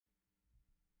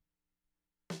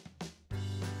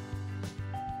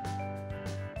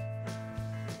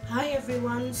Hi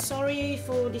everyone, sorry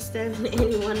for disturbing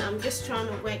anyone. I'm just trying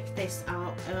to work this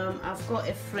out. I've got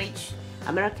a fridge,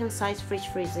 American size fridge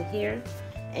freezer here,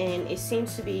 and it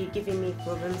seems to be giving me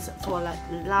problems for like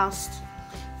the last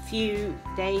few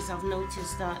days. I've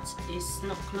noticed that it's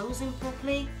not closing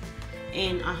properly,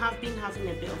 and I have been having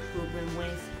a bit of problem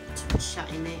with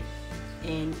shutting it,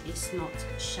 and it's not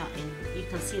shutting. You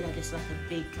can see that there's like a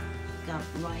big gap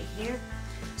right here.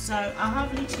 So I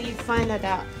have literally found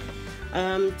that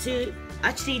to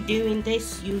actually doing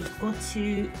this, you've got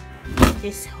to get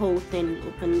this whole thing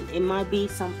open. It might be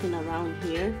something around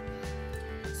here,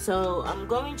 so I'm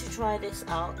going to try this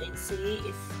out and see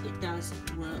if it does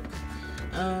work.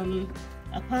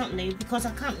 Apparently, because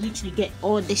I can't literally get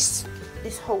all this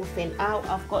whole thing out,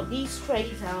 I've got these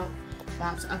trays out,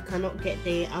 but I cannot get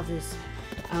the others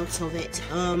out of it.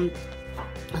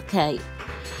 Okay,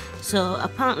 so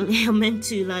apparently I'm meant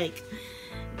to like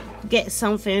get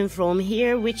something from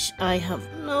here, which I have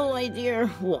no idea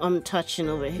what I'm touching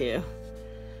over here.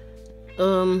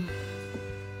 Okay,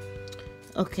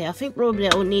 I think probably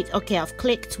I'll need, okay, I've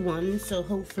clicked one, so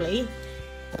hopefully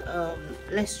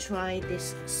let's try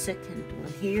this second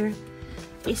one here.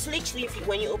 It's literally,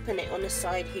 when you open it on the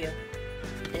side here,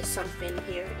 there's something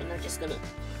here, and I'm just gonna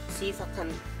see if I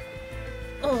can.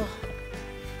 Oh,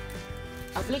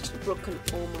 I've literally broken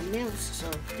all my nails, so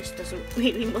this doesn't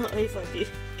really matter if I do.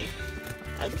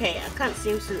 Okay, I can't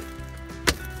seem to.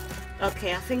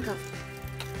 Okay, I think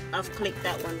I've clicked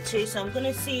that one too, so I'm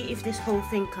gonna see if this whole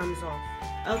thing comes off.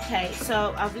 Okay,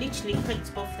 so I've literally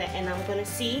clicked both there, and I'm gonna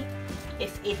see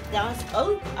if it does.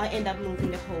 Oh, I end up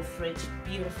moving the whole fridge.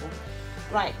 Beautiful.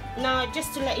 Right, now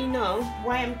just to let you know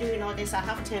why I'm doing all this, I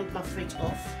have turned my fridge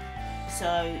off,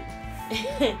 so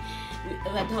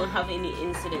I don't have any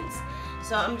incidents.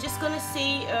 So I'm just gonna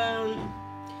see.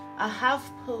 I have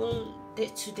pulled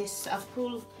it to this. I've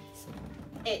pulled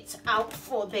it out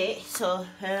for a bit, so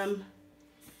I'm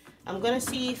gonna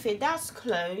see if it does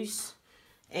close.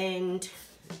 And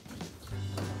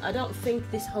I don't think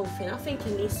this whole thing. I think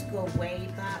it needs to go way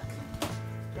back.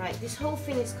 Right, this whole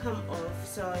thing has come off.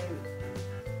 So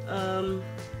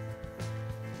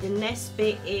the next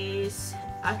bit is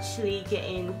actually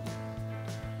getting.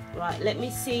 Right, let me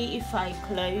see if I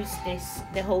close this.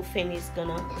 The whole thing is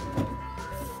gonna.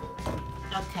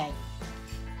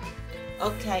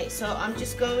 Okay, so I'm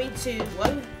just going to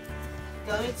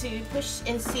push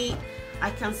and see.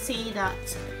 I can see that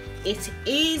it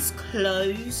is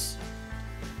closed.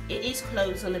 It is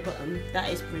closed on the bottom. That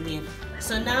is brilliant.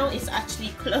 So now it's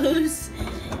actually closed,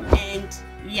 and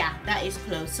yeah, that is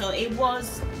closed. So it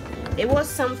was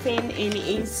something in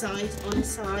the inside, on the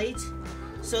side.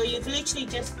 So you've literally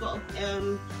just got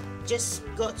to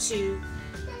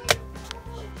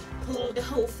pull the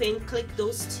whole thing, click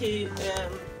those two.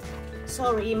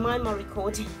 Sorry, my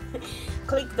recording.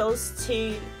 Click those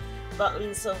two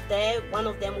buttons up there. One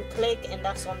of them will click, and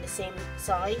that's on the same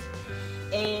side.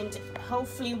 And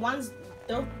hopefully, once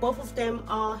both of them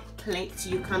are clicked,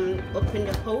 you can open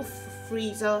the whole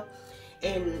freezer.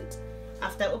 And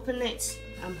after opening it,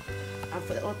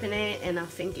 and I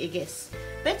think it gets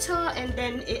better, and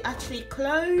then it actually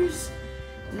closes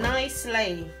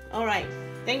nicely. All right,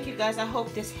 thank you guys. I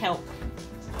hope this helped.